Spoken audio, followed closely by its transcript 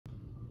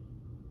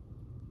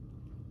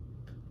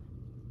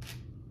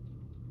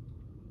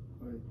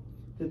Hello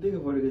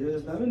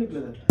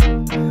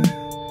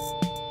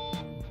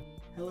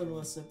and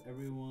what's up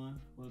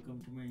everyone,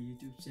 welcome to my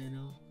YouTube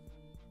channel.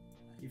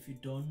 If you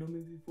don't know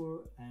me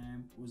before, I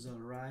am Uzal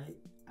Rai.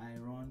 I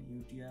run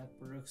UTI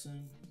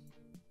production.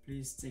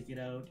 Please check it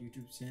out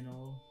YouTube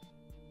channel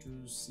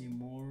to see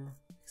more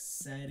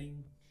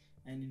exciting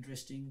and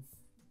interesting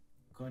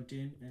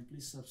content, and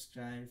please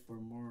subscribe for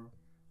more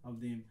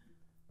of them.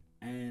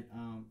 And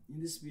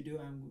in this video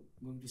I'm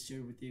going to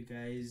share with you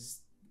guys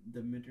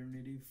the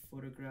maternity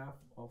photograph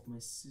of my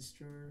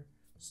sister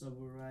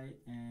Sabu R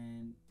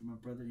and my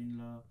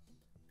brother-in-law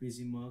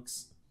PG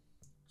Moks.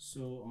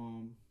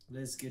 So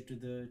let's get to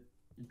the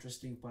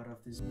interesting part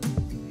of this.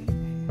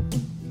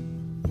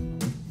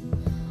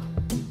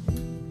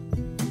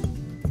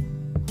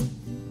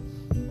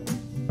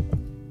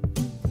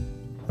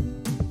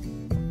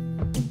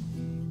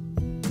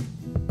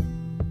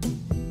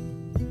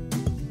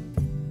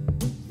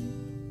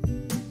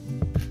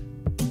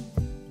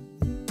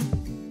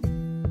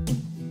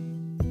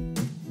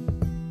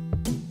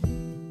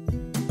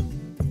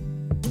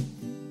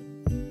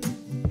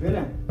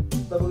 Mira,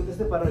 tapos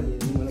kita para lagi,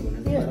 ini mana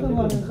mana. Yes, to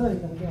one and high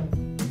again.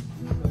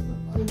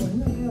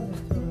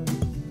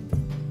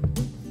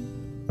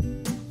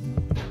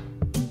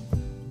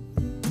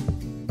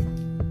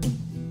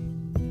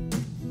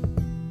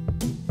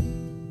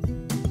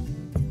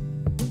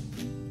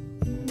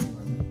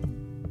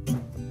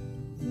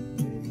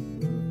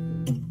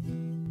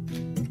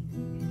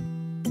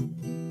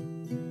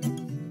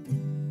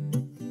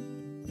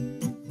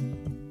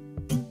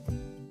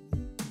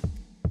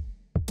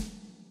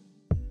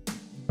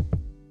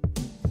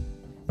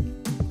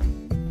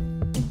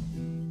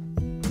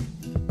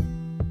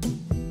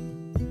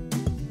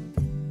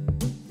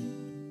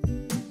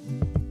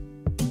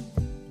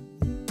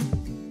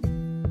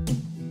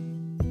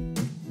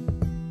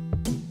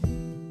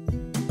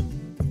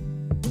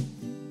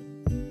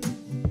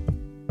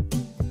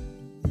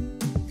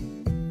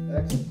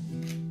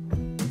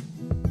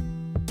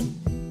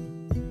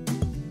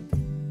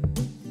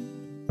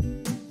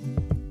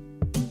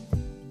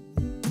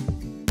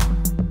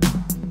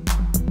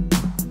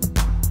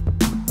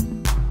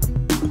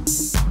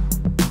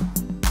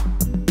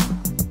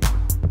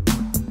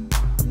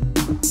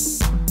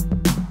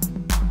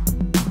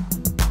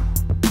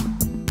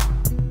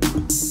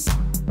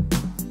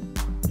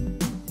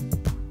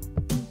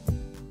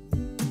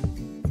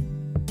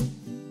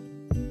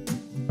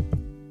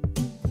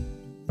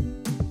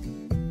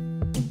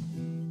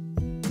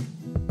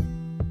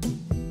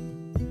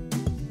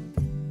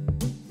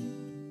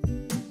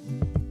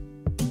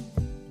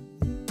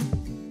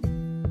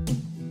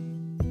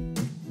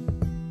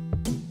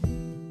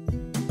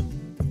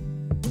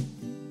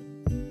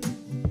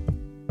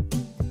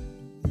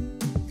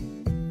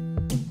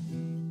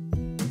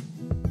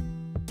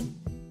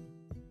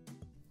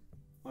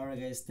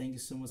 Alright guys, thank you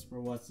so much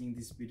for watching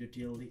this video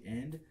till the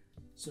end.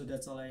 So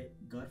that's all I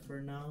got for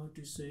now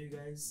to show you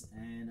guys,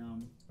 and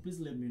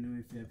please let me know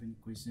if you have any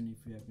question,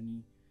 if you have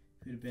any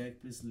feedback.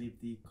 Please leave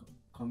the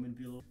comment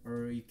below,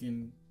 or you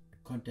can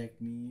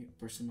contact me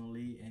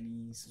personally,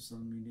 any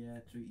social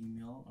media, through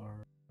email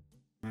or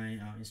my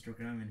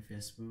Instagram and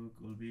Facebook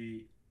will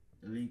be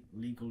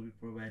link will be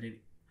provided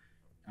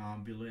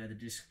below at the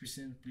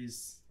description.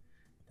 Please,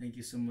 thank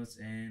you so much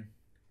and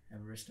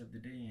have a rest of the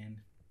day, and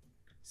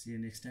see you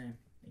next time.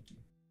 Thank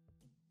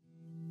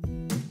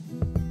you.